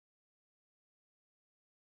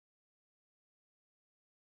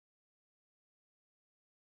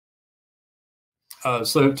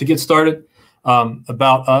So to get started,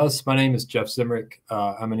 about us, my name is Jeff Zemerick.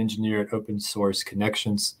 I'm an engineer at Open Source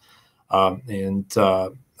Connections, and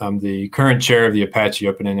I'm the current chair of the Apache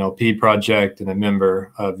OpenNLP project and a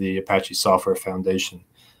member of the Apache Software Foundation.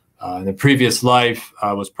 In a previous life,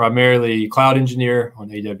 I was primarily cloud engineer on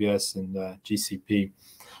AWS and GCP.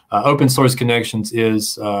 Open Source Connections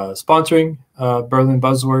is sponsoring Berlin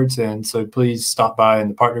Buzzwords, and so please stop by in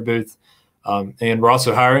the partner booth. And we're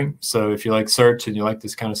also hiring, so if you like search and you like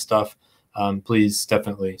this kind of stuff, please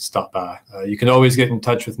definitely stop by. You can always get in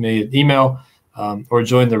touch with me at email or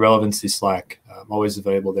join the Relevancy Slack. I'm always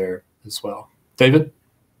available there as well. David?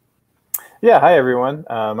 Yeah, hi everyone.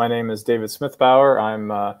 My name is David Smithbauer.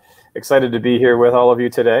 I'm excited to be here with all of you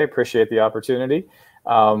today. Appreciate the opportunity.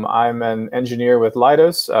 I'm an engineer with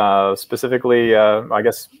Leidos, specifically, I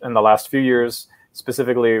guess in the last few years,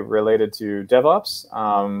 specifically related to DevOps.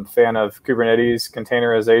 Fan of Kubernetes,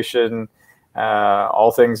 containerization,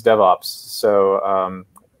 all things DevOps. So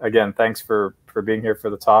again, thanks for being here for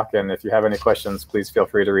the talk. And if you have any questions, please feel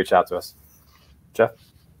free to reach out to us. Jeff?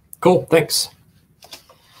 Cool, thanks.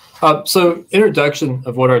 So introduction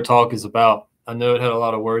of what our talk is about. I know it had a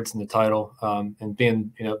lot of words in the title, and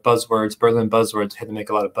being, buzzwords, Berlin Buzzwords, had to make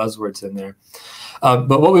a lot of buzzwords in there.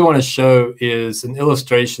 But what we want to show is an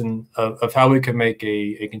illustration of how we can make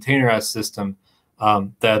a containerized system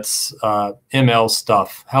that's ML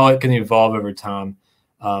stuff, how it can evolve over time,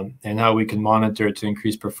 and how we can monitor it to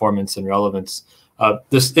increase performance and relevance.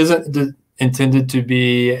 This isn't intended to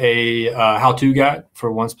be a how-to guide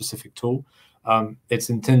for one specific tool.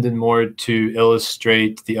 It's intended more to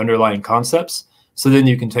illustrate the underlying concepts. So then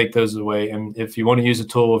you can take those away. And if you want to use a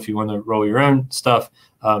tool, if you want to roll your own stuff,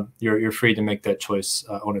 you're free to make that choice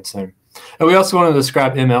on its own. And we also want to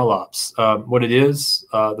describe MLOps, what it is,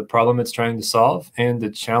 the problem it's trying to solve, and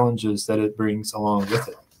the challenges that it brings along with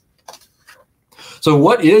it. So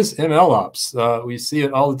what is MLOps? We see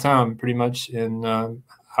it all the time, pretty much in,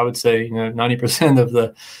 I would say, 90% of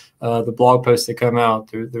the blog posts that come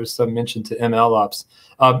out, there's some mention to MLOps.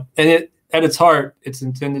 And at its heart, it's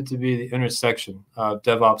intended to be the intersection of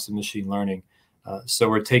DevOps and machine learning. So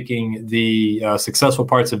we're taking the successful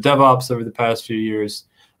parts of DevOps over the past few years,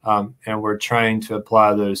 and we're trying to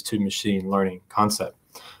apply those to machine learning concept.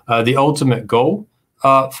 The ultimate goal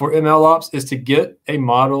for MLOps is to get a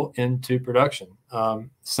model into production.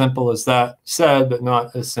 Simple as that said, but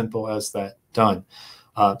not as simple as that done.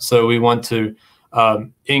 So we want to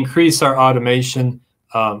increase our automation.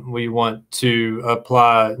 We want to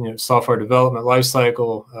apply software development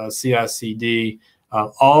lifecycle, CI/CD,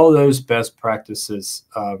 all those best practices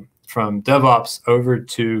from DevOps over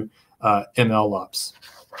to MLOps.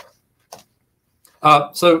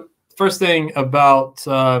 So first thing about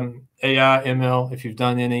AI, ML, if you've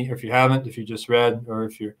done any, or if you haven't, if you just read, or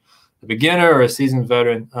if you're a beginner or a seasoned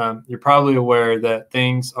veteran, you're probably aware that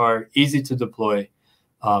things are easy to deploy,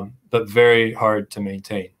 but very hard to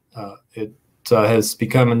maintain. It has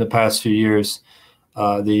become in the past few years,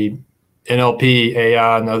 the NLP,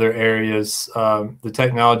 AI, and other areas, the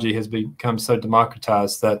technology has become so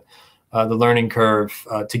democratized that the learning curve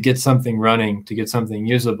to get something running, to get something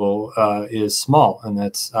usable is small, and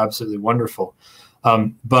that's absolutely wonderful.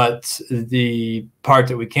 But the part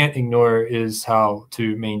that we can't ignore is how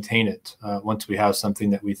to maintain it once we have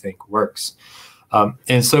something that we think works.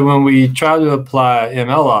 And so when we try to apply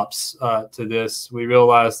MLOps to this, we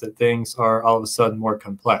realize that things are all of a sudden more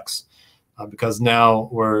complex because now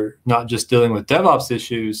we're not just dealing with DevOps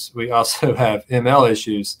issues, we also have ML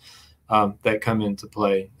issues that come into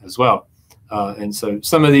play as well. And so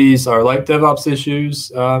some of these are like DevOps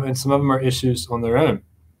issues, and some of them are issues on their own.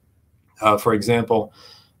 For example,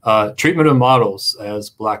 treatment of models as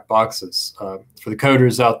black boxes. For the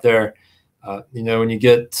coders out there, when you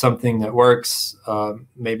get something that works,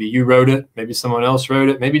 maybe you wrote it, maybe someone else wrote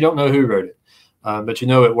it, maybe you don't know who wrote it, but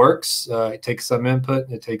it works. It takes some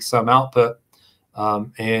input, it takes some output,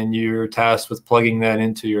 and you're tasked with plugging that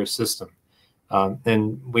into your system.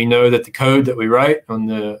 And we know that the code that we write on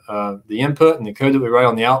the input and the code that we write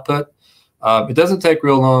on the output, it doesn't take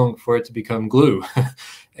real long for it to become glue.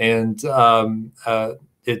 And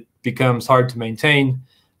it becomes hard to maintain.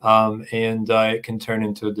 And it can turn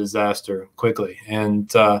into a disaster quickly.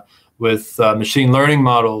 And with machine learning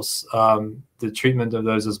models, the treatment of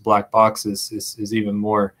those as black boxes is even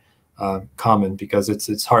more common because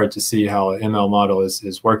it's hard to see how an ML model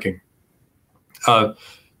is working.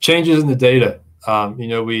 Changes in the data.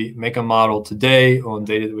 We make a model today on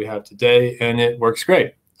data that we have today, and it works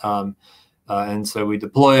great. And so we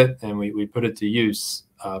deploy it and we put it to use.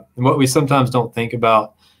 And what we sometimes don't think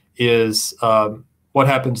about is what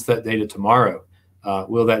happens to that data tomorrow.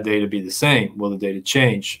 Will that data be the same? Will the data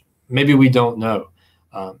change? Maybe we don't know.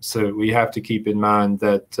 So we have to keep in mind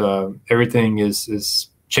that everything is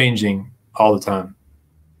changing all the time.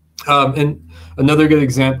 And another good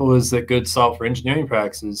example is that good software engineering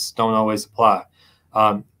practices don't always apply.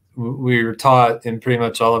 We were taught in pretty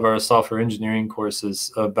much all of our software engineering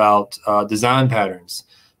courses about design patterns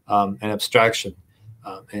and abstraction,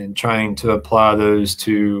 and trying to apply those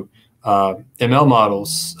to ML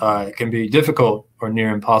models. It can be difficult or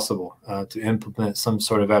near impossible to implement some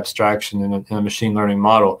sort of abstraction in a machine learning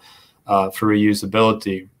model for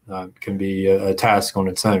reusability. Can be a task on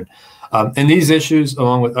its own. And these issues,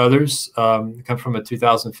 along with others, come from a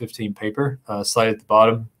 2015 paper cited at the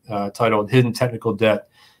bottom titled Hidden Technical Debt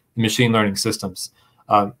in Machine Learning Systems.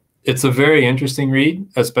 It's a very interesting read,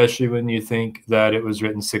 especially when you think that it was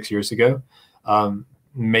written 6 years ago.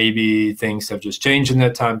 Maybe things have just changed in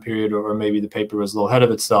that time period, or maybe the paper was a little ahead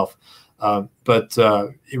of itself. But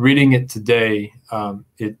reading it today,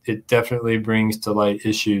 it definitely brings to light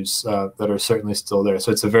issues that are certainly still there.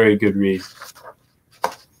 So it's a very good read.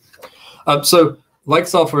 So like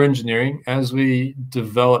software engineering, as we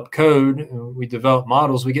develop code, we develop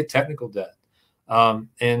models, we get technical debt.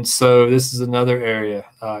 And so this is another area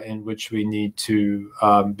in which we need to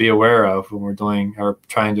be aware of when we're doing or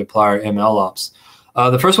trying to apply our MLOps.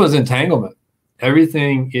 The first one is entanglement.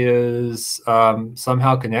 Everything is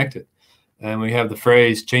somehow connected. And we have the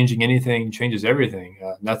phrase, changing anything changes everything.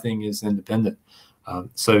 Nothing is independent.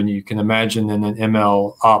 So you can imagine in an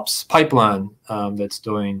MLOps pipeline that's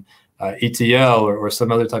doing ETL or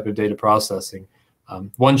some other type of data processing,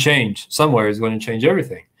 one change somewhere is going to change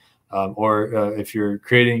everything. Or if you're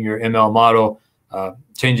creating your ML model,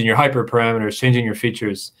 changing your hyperparameters, changing your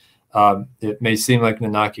features, it may seem like an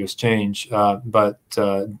innocuous change, but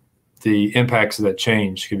the impacts of that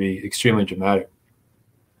change could be extremely dramatic.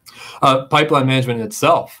 Pipeline management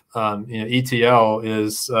itself, ETL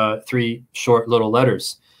is 3 short little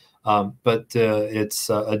letters, but it's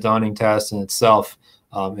a daunting task in itself.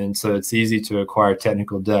 And so it's easy to acquire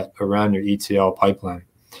technical debt around your ETL pipeline.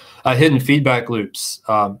 Hidden feedback loops,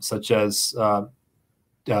 such as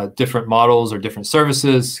different models or different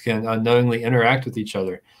services can unknowingly interact with each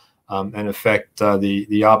other and affect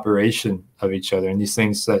the operation of each other. And these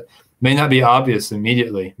things that may not be obvious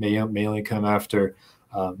immediately, may only come after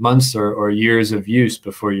months or years of use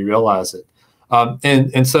before you realize it.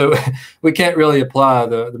 And so we can't really apply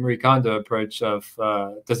the Marie Kondo approach of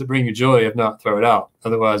does it bring you joy? If not, throw it out.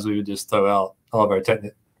 Otherwise, we would just throw out all of our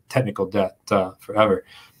technical debt forever.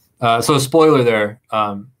 So a spoiler there,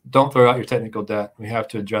 don't throw out your technical debt. We have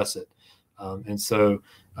to address it. And so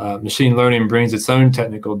machine learning brings its own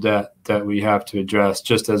technical debt that we have to address,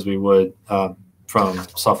 just as we would from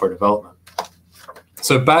software development.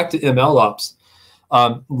 So back to MLOps.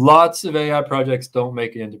 Lots of AI projects don't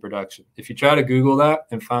make it into production. If you try to Google that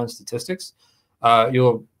and find statistics,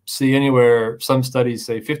 you'll see anywhere, some studies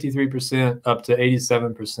say 53% up to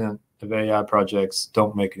 87% of AI projects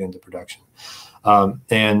don't make it into production.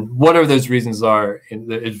 And whatever those reasons are,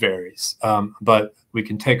 it varies. But we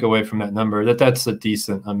can take away from that number that that's a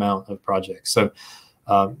decent amount of projects. So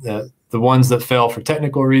the ones that fail for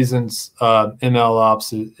technical reasons,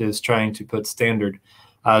 MLOps is trying to put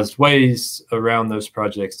standardized ways around those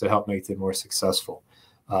projects to help make them more successful.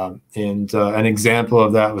 And an example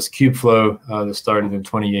of that was Kubeflow that started in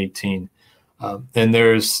 2018. And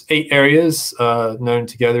there's 8 areas known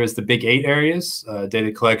together as the big 8 areas: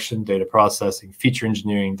 data collection, data processing, feature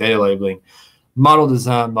engineering, data labeling, model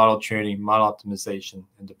design, model training, model optimization,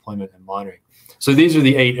 and deployment and monitoring. So these are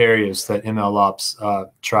the 8 areas that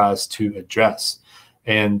MLOps tries to address.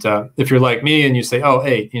 And if you're like me and you say, oh,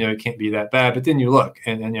 8, it can't be that bad, but then you look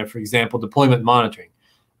and for example, deployment monitoring,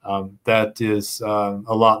 that is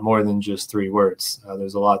a lot more than just 3 words.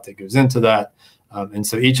 There's a lot that goes into that. And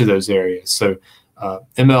so each of those areas. So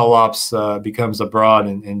MLOps becomes a broad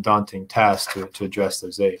and daunting task to address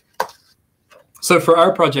those 8. So for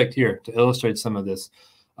our project here, to illustrate some of this,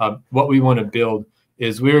 what we want to build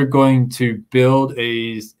is we're going to build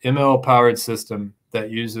a ML-powered system that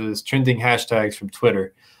uses trending hashtags from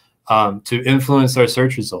Twitter to influence our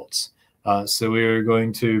search results. So we are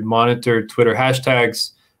going to monitor Twitter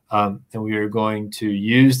hashtags, and we are going to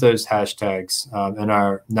use those hashtags in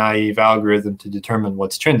our naive algorithm to determine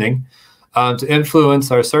what's trending to influence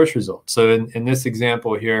our search results. So in this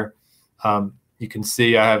example here, you can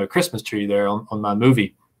see I have a Christmas tree there on my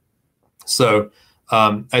movie. So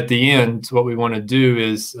at the end, what we want to do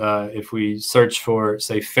is if we search for,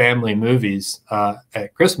 say, family movies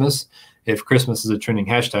at Christmas, if Christmas is a trending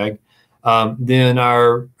hashtag, then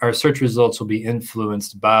our search results will be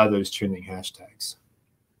influenced by those trending hashtags.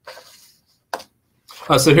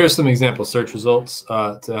 So here's some example search results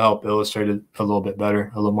to help illustrate it a little bit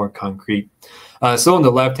better, a little more concrete. So on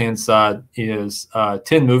the left-hand side is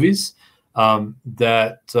 10 movies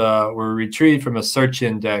that were retrieved from a search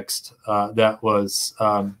index that was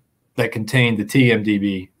that contained the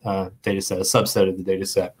TMDB data set, a subset of the data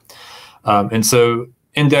set. And so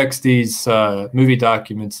index these movie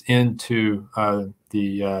documents into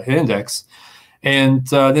the index, and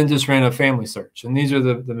then just ran a family search. And these are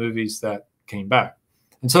the movies that came back.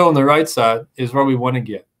 And so on the right side is where we want to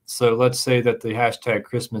get. So let's say that the hashtag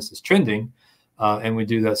Christmas is trending, and we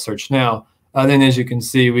do that search now. Then as you can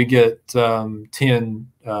see, we get 10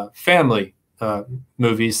 family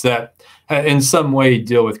movies that in some way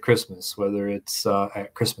deal with Christmas, whether it's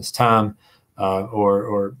at Christmas time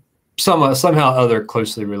or somehow other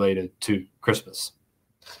closely related to Christmas.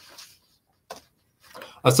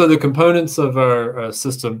 So the components of our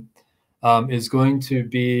system is going to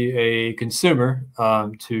be a consumer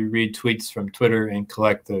to read tweets from Twitter and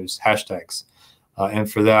collect those hashtags.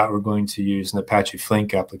 And for that, we're going to use an Apache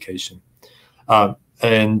Flink application.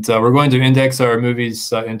 And we're going to index our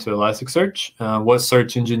movies into Elasticsearch. What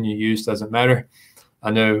search engine you use doesn't matter.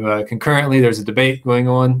 I know concurrently there's a debate going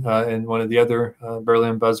on in one of the other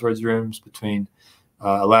Berlin Buzzwords rooms between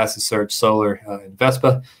Elasticsearch, Solr, and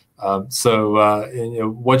Vespa. So you know,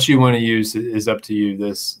 what you want to use is up to you.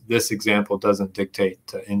 This example doesn't dictate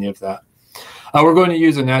any of that. We're going to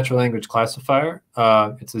use a natural language classifier.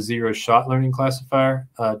 It's a zero-shot learning classifier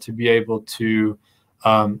to be able to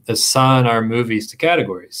assign our movies to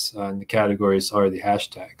categories. And the categories are the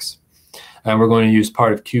hashtags. And we're going to use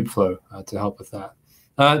part of Kubeflow to help with that.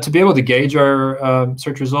 To be able to gauge our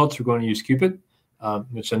search results, we're going to use Cupid,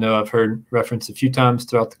 which I know I've heard referenced a few times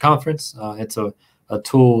throughout the conference. It's a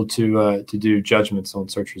tool to do judgments on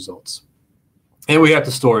search results. And we have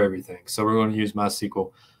to store everything. So we're going to use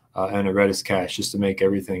MySQL and a Redis cache just to make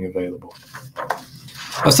everything available.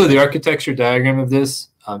 So the architecture diagram of this,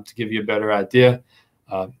 to give you a better idea,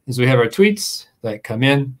 is we have our tweets that come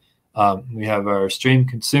in. We have our stream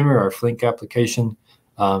consumer, our Flink application.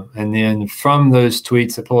 And then from those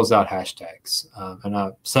tweets, it pulls out hashtags. And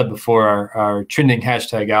I said before, our trending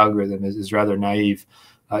hashtag algorithm is rather naive.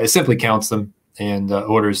 It simply counts them and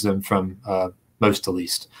orders them from most to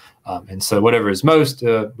least. And so whatever is most,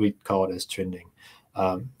 we call it as trending.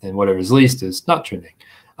 And whatever is least is not trending.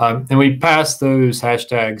 And we pass those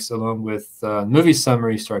hashtags along with movie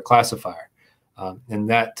summaries to our classifier. And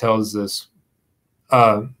that tells us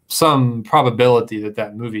some probability that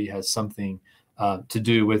that movie has something to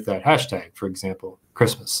do with that hashtag, for example,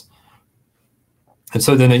 Christmas. And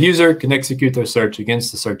so then a user can execute their search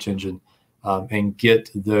against the search engine and get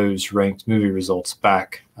those ranked movie results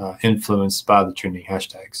back, influenced by the trending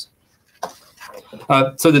hashtags.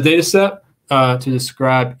 So the data set, to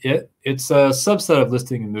describe it, it's a subset of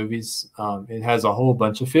listing of movies. It has a whole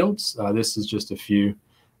bunch of fields. This is just a few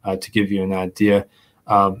to give you an idea.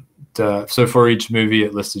 So for each movie,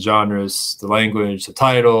 it lists the genres, the language, the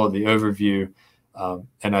title, the overview.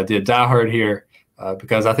 And I did Die Hard here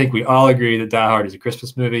because I think we all agree that Die Hard is a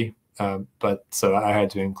Christmas movie. But so I had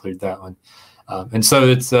to include that one. And so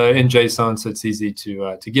it's in JSON, so it's easy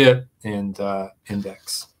to get and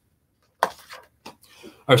index.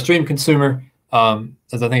 Our stream consumer,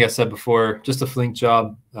 as I think I said before, just a Flink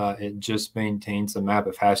job. It just maintains a map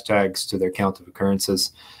of hashtags to their count of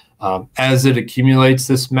occurrences. As it accumulates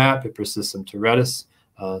this map, it persists them to Redis.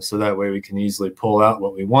 So that way we can easily pull out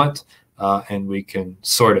what we want and we can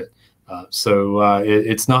sort it.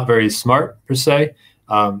 It's not very smart per se.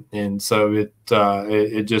 And so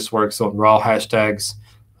it just works on raw hashtags.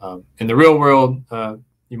 In the real world,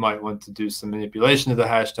 you might want to do some manipulation of the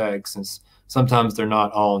hashtags, since sometimes they're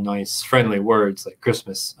not all nice, friendly words like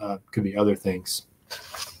Christmas. Could be other things.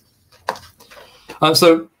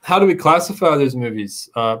 So how do we classify those movies?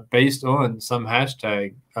 Based on some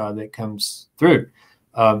hashtag that comes through.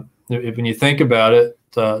 When you think about it,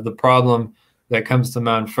 the problem that comes to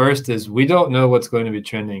mind first is we don't know what's going to be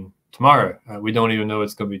trending tomorrow. We don't even know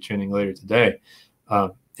what's going to be trending later today.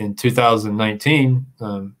 In 2019,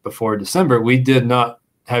 before December, we did not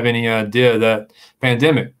have any idea that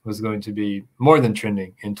pandemic was going to be more than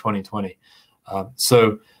trending in 2020.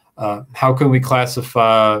 How can we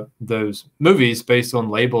classify those movies based on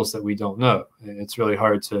labels that we don't know? It's really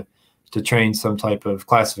hard to train some type of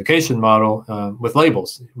classification model with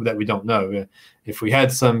labels that we don't know. If we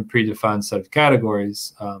had some predefined set of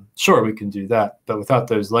categories, sure, we can do that. But without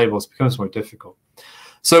those labels, it becomes more difficult.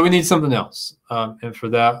 So we need something else. And for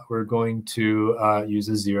that, we're going to use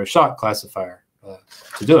a zero-shot classifier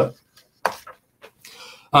to do it.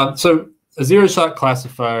 So a zero-shot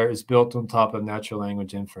classifier is built on top of natural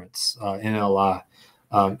language inference, NLI.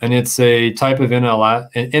 And it's a type of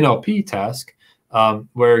NLP task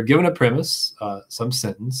where given a premise, some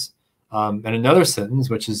sentence, and another sentence,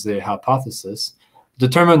 which is the hypothesis,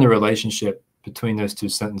 determine the relationship between those two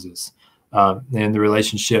sentences. And the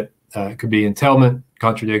relationship could be entailment,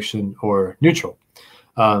 contradiction, or neutral.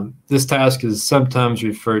 This task is sometimes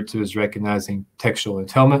referred to as recognizing textual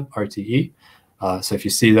entailment, RTE. So if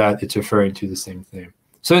you see that, it's referring to the same thing.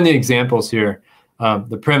 So in the examples here,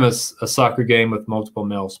 the premise, a soccer game with multiple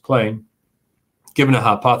males playing, given a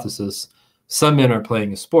hypothesis, some men are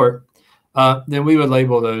playing a sport, then we would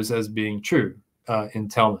label those as being true,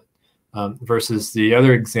 entailment, versus the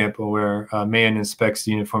other example where a man inspects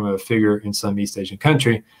the uniform of a figure in some East Asian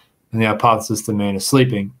country, and the hypothesis the man is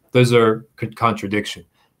sleeping. Those are contradiction,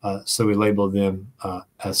 so we label them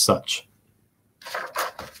as such.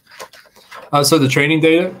 So the training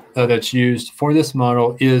data that's used for this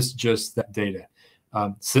model is just that data.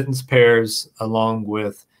 Sentence pairs along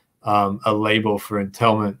with a label for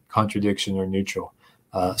entailment, contradiction, or neutral.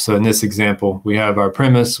 So in this example, we have our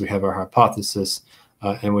premise, we have our hypothesis,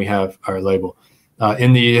 and we have our label.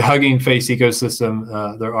 In the Hugging Face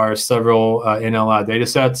ecosystem, there are several NLI data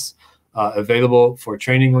sets available for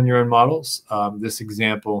training on your own models. This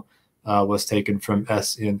example was taken from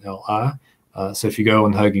SNLI. So if you go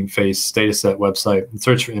on Hugging Face dataset website and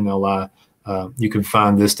search for NLI, you can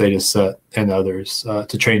find this data set and others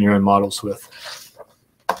to train your own models with.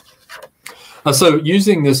 So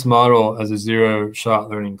using this model as a zero-shot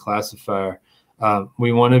learning classifier,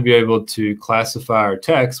 we want to be able to classify our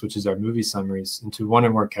text, which is our movie summaries, into one or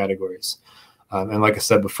more categories. And like I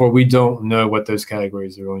said before, we don't know what those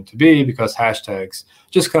categories are going to be because hashtags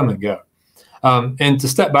just come and go. And to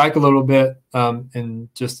step back a little bit, in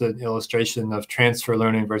just an illustration of transfer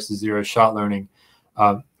learning versus zero-shot learning,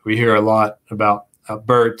 we hear a lot about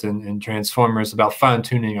BERT and transformers, about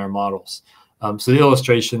fine-tuning our models. So the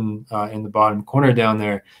illustration in the bottom corner down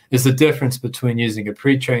there is the difference between using a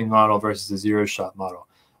pre-trained model versus a zero-shot model,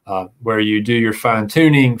 where you do your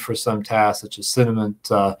fine-tuning for some tasks such as sentiment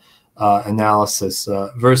analysis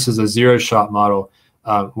versus a zero-shot model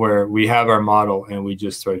where we have our model and we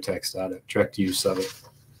just throw text at it, direct use of it.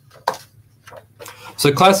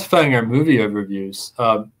 So classifying our movie overviews,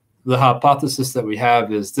 the hypothesis that we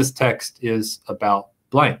have is this text is about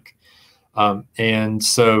blank. And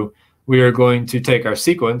so we are going to take our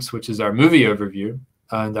sequence, which is our movie overview,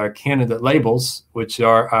 and our candidate labels, which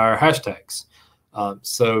are our hashtags.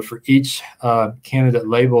 So for each candidate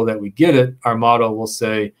label that we get it, our model will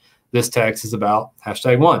say this text is about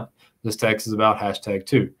 #1. This text is about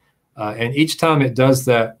 #2. And each time it does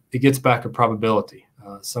that, it gets back a probability,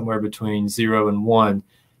 somewhere between 0 and 1,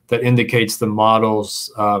 that indicates the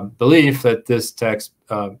model's belief that this text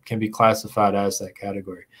can be classified as that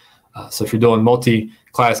category. So if you're doing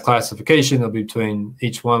multi-class classification, it'll be between,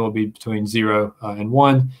 each one will be between 0 and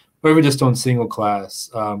 1. But if we're just doing single class,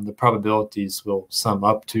 the probabilities will sum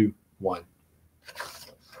up to 1.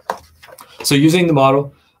 So using the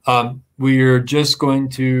model, we are just going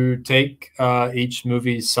to take each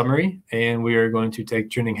movie summary, and we are going to take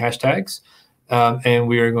trending hashtags, and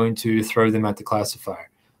we are going to throw them at the classifier.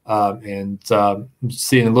 And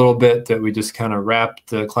see in a little bit that we just kind of wrap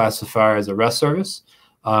the classifier as a REST service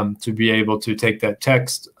to be able to take that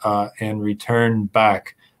text and return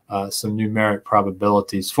back some numeric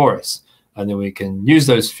probabilities for us. And then we can use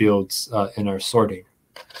those fields in our sorting.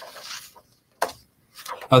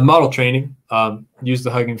 Model training, use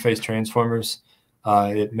the Hugging Face transformers.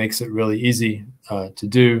 It makes it really easy to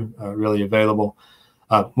do, really available.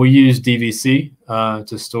 We use DVC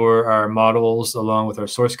to store our models along with our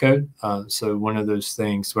source code. So one of those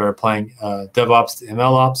things where applying DevOps to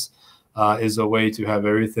MLOps is a way to have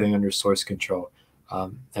everything under source control.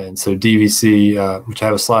 And so DVC, which I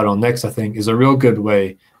have a slide on next, I think, is a real good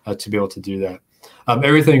way to be able to do that.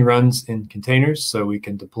 Everything runs in containers, so we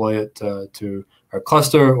can deploy it to our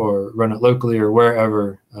cluster or run it locally or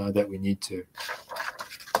wherever that we need to.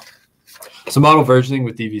 So model versioning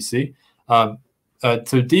with DVC.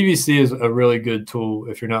 So DVC is a really good tool,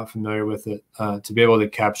 if you're not familiar with it, to be able to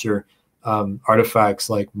capture artifacts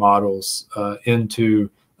like models into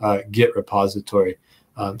Git repository.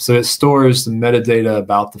 So it stores the metadata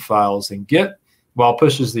about the files in Git while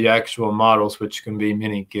pushes the actual models, which can be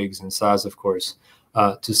many gigs in size, of course,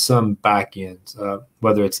 to some backend,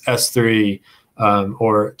 whether it's S3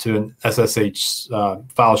 or to an SSH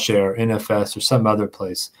file share, NFS, or some other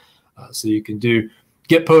place. So you can do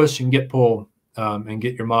Git push and Git pull and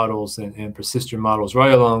get your models and persist your models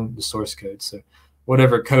right along the source code. So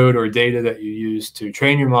whatever code or data that you use to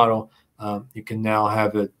train your model, you can now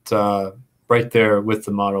have it right there with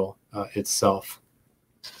the model itself.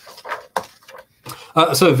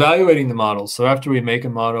 So evaluating the models. So after we make a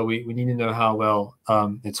model, we need to know how well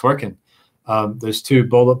it's working. There's 2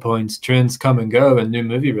 bullet points: trends come and go, and new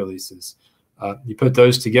movie releases. You put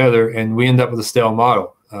those together, and we end up with a stale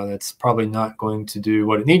model that's probably not going to do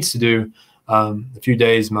what it needs to do a few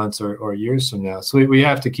days, months, or years from now. So we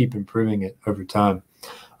have to keep improving it over time.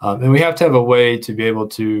 And we have to have a way to be able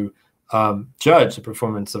to judge the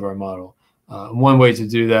performance of our model. One way to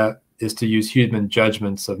do that is to use human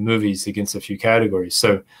judgments of movies against a few categories.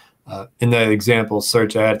 So in that example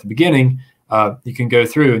search I had at the beginning, you can go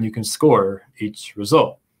through and you can score each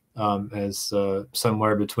result as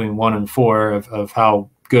somewhere between 1 and 4 of how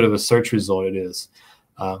good of a search result it is.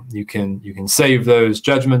 You can save those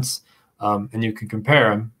judgments and you can compare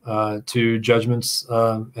them to judgments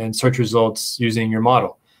and search results using your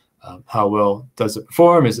model. How well does it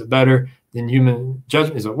perform? Is it better than human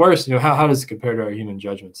judgment? Is it worse? How does it compare to our human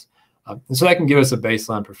judgments? And so that can give us a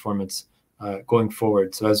baseline performance going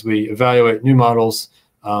forward. So as we evaluate new models,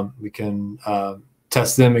 we can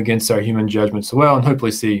test them against our human judgments as well, and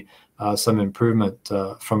hopefully see some improvement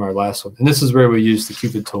from our last one. And this is where we use the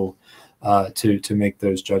Cupid tool to make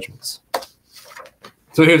those judgments.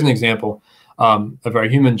 So here's an example of our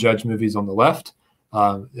human judge movies on the left.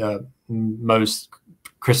 Most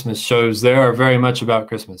Christmas shows there are very much about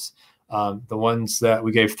Christmas. The ones that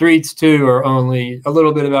we gave 3s to are only a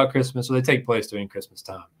little bit about Christmas, so they take place during Christmas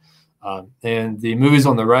time. And the movies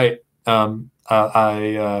on the right,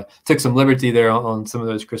 I took some liberty there on some of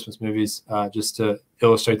those Christmas movies just to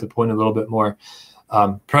illustrate the point a little bit more.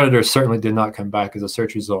 Predator certainly did not come back as a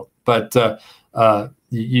search result, but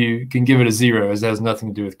you can give it a 0 as it has nothing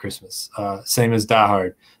to do with Christmas. Same as Die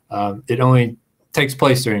Hard. It only takes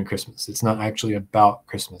place during Christmas. It's not actually about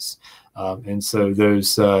Christmas. And so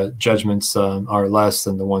those judgments are less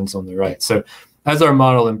than the ones on the right. So as our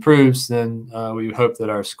model improves, then we hope that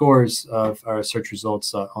our scores of our search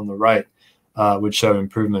results on the right would show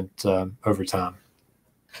improvement over time.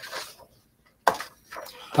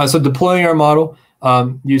 So deploying our model,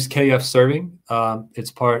 use KF serving.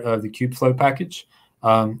 It's part of the Kubeflow package.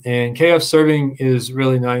 And KF serving is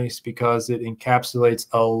really nice because it encapsulates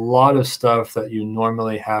a lot of stuff that you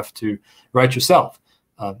normally have to write yourself.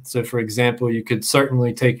 So for example, you could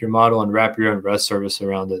certainly take your model and wrap your own REST service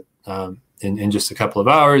around it in just a couple of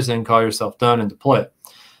hours and call yourself done and deploy it.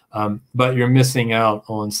 But you're missing out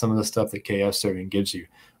on some of the stuff that KF serving gives you,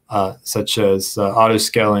 such as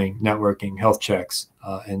auto-scaling, networking, health checks,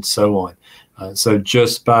 and so on. So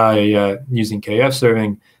just by using KF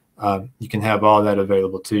serving, you can have all that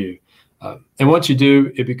available to you. And once you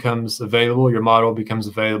do, it becomes available. Your model becomes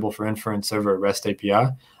available for inference over a REST API.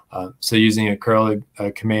 So using a curl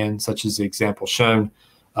command, such as the example shown,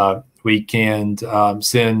 we can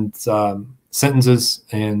send sentences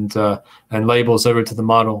and labels over to the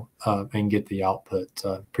model and get the output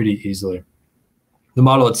pretty easily. The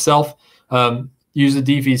model itself, use a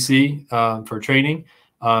DVC for training.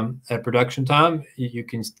 At production time, you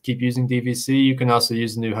can keep using DVC. You can also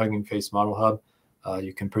use the new Hugging Face Model Hub.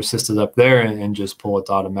 You can persist it up there and just pull it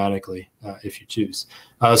automatically if you choose.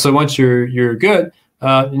 So once you're good,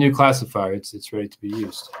 the new classifier, it's ready to be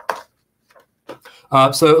used.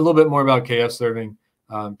 So a little bit more about KF serving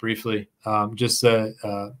briefly. Just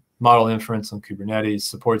model inference on Kubernetes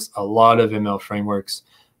supports a lot of ML frameworks,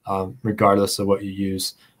 regardless of what you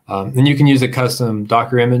use. And you can use a custom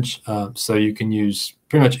Docker image, so you can use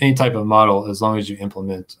pretty much any type of model as long as you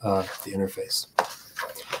implement the interface.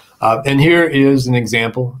 And here is an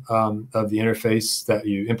example of the interface that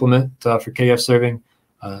you implement for KF serving.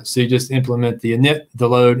 So you just implement the init, the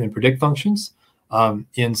load, and predict functions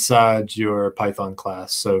inside your Python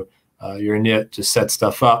class. So your init just sets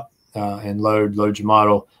stuff up and load your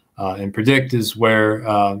model, and predict is where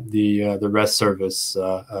the REST service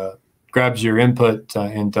grabs your input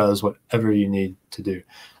and does whatever you need to do.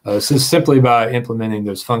 So simply by implementing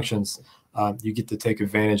those functions, you get to take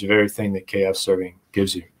advantage of everything that KF serving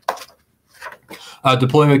gives you.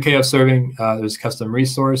 Deploying with KF serving, there's custom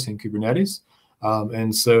resource in Kubernetes.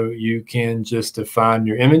 And so you can just define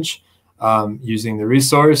your image using the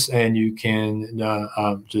resource, and you can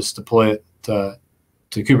just deploy it to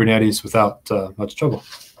Kubernetes without much trouble.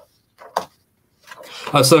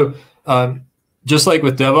 Just like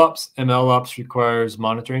with DevOps, MLOps requires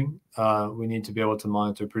monitoring. We need to be able to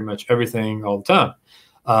monitor pretty much everything all the time.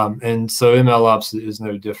 And so MLOps is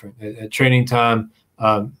no different. At training time,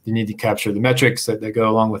 you need to capture the metrics that go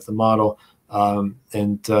along with the model.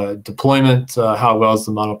 And deployment, how well is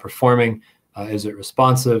the model performing? Is it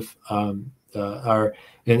responsive? In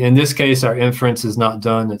this case, our inference is not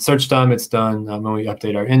done at search time. It's done when we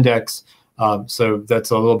update our index. So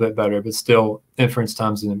that's a little bit better, but still inference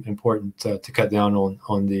time is important to cut down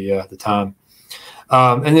on the time.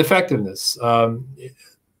 And effectiveness.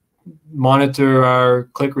 Monitor our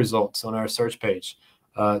click results on our search page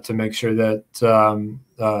to make sure that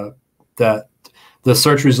that the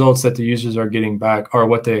search results that the users are getting back are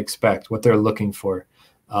what they expect, what they're looking for.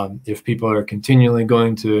 If people are continually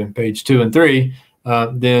going to page 2 and 3,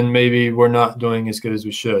 then maybe we're not doing as good as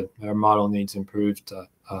we should. Our model needs improved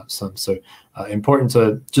some. So important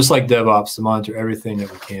to, just like DevOps, to monitor everything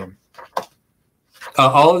that we can.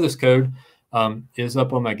 All of this code is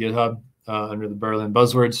up on my GitHub under the Berlin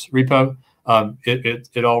Buzzwords repo.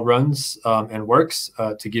 It all runs and works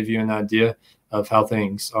to give you an idea of how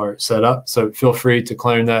things are set up. So feel free to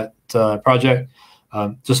clone that project.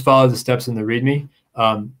 Just follow the steps in the README,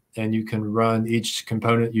 and you can run each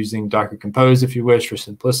component using Docker Compose if you wish for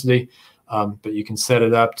simplicity. But you can set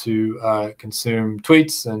it up to consume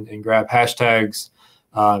tweets and grab hashtags,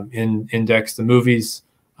 index the movies,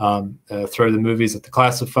 throw the movies at the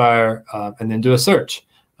classifier, and then do a search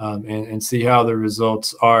and see how the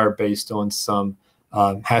results are based on some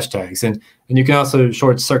hashtags. And you can also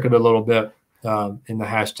short circuit a little bit in the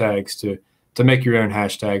hashtags to make your own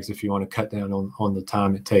hashtags if you want to cut down on the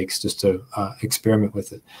time it takes just to experiment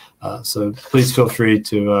with it. So please feel free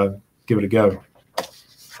to give it a go.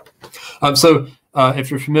 So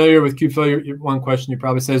if you're familiar with Kubeflow, one question you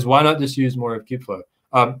probably say is, why not just use more of Kubeflow?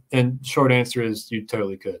 And short answer is you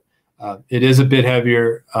totally could. It is a bit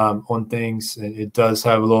heavier on things, and it does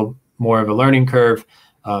have a little more of a learning curve.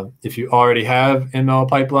 If you already have ML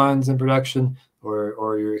pipelines in production,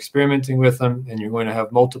 or you're experimenting with them and you're going to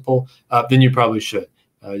have multiple, then you probably should.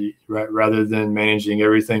 Rather than managing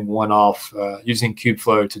everything one-off, using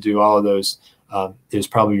Kubeflow to do all of those is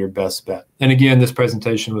probably your best bet. And again, this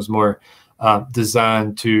presentation was more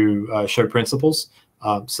designed to show principles.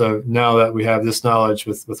 So now that we have this knowledge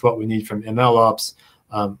with what we need from MLOps,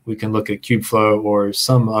 we can look at Kubeflow or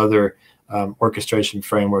some other orchestration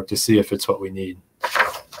framework to see if it's what we need.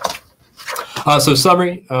 So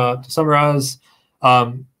summary, to summarize,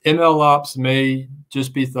 MLOps may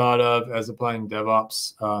just be thought of as applying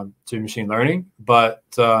DevOps to machine learning, but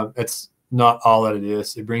it's not all that it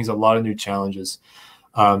is. It brings a lot of new challenges.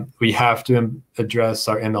 We have to address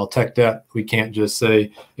our ML tech debt. We can't just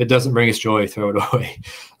say, it doesn't bring us joy, throw it away.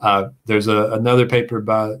 There's another paper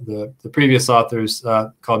by the previous authors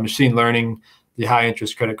called Machine Learning, the High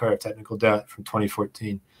Interest Credit Card of Technical Debt from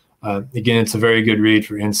 2014. Again, it's a very good read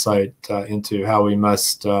for insight into how we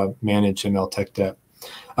must manage ML tech debt.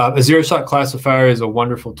 A zero-shot classifier is a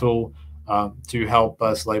wonderful tool to help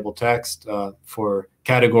us label text for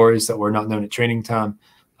categories that were not known at training time.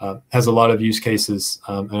 Has a lot of use cases,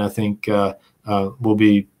 and I think will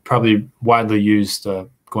be probably widely used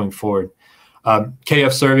going forward.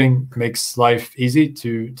 KF serving makes life easy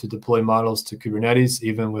to deploy models to Kubernetes,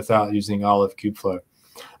 even without using all of Kubeflow.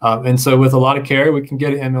 And so with a lot of care, we can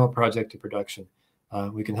get an ML project to production.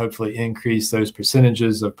 We can hopefully increase those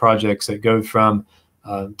percentages of projects that go from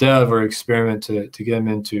dev or experiment to get them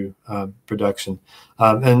into production.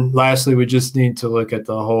 And lastly, we just need to look at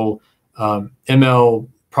the whole ML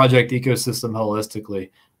project ecosystem holistically.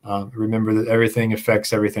 Remember that everything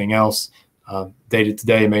affects everything else. Data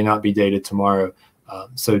today may not be data tomorrow.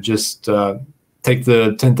 So just take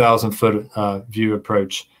the 10,000-foot view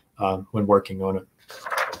approach when working on it.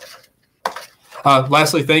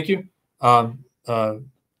 Lastly, thank you.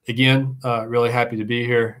 Again, really happy to be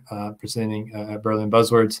here presenting at Berlin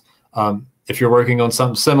Buzzwords. If you're working on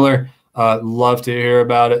something similar, love to hear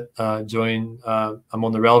about it. I'm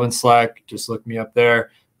on the relevant Slack. Just look me up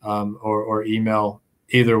there or email,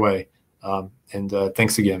 either way. And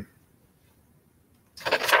thanks again.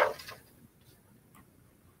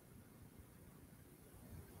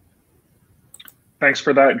 Thanks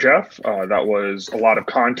for that, Jeff. That was a lot of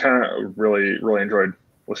content. Really enjoyed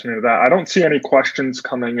listening to that. I don't see any questions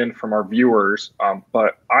coming in from our viewers,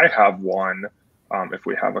 but I have one if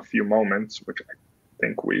we have a few moments, which I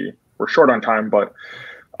think we're short on time, but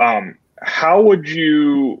how would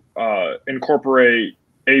you incorporate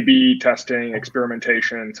A/B testing,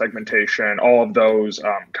 experimentation, segmentation, all of those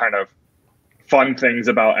kind of fun things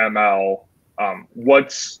about ML?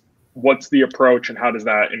 What's the approach, and how does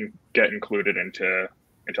that get included into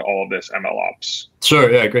all of this MLOps? Sure.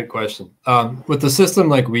 Yeah. Great question. With the system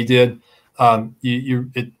like we did, the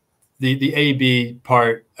A/B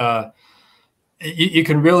part, you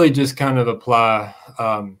can really just kind of apply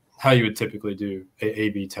how you would typically do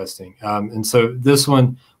A/B testing. And so this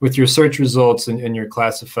one, with your search results and your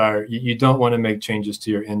classifier, you don't want to make changes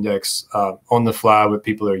to your index on the fly what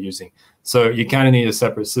people are using. So you kind of need a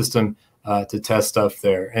separate system to test stuff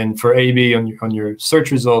there. And for A/B on your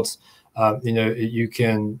search results, you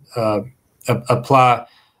can apply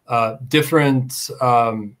different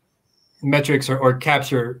metrics or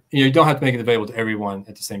capture. You don't have to make it available to everyone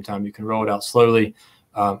at the same time. You can roll it out slowly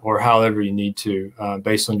or however you need to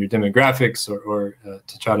based on your demographics or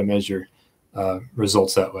to try to measure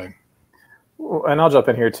results that way. And I'll jump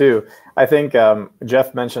in here too. I think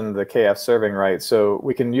Jeff mentioned the KF serving, right? So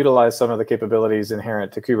we can utilize some of the capabilities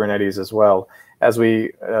inherent to Kubernetes as well. As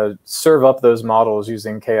we serve up those models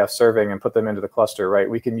using KF serving and put them into the cluster, right?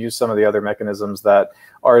 We can use some of the other mechanisms that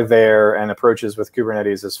are there and approaches with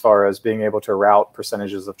Kubernetes as far as being able to route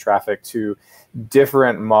percentages of traffic to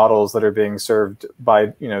different models that are being served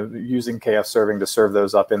by, using KF serving to serve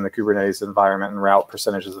those up in the Kubernetes environment and route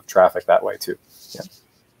percentages of traffic that way too. Yeah.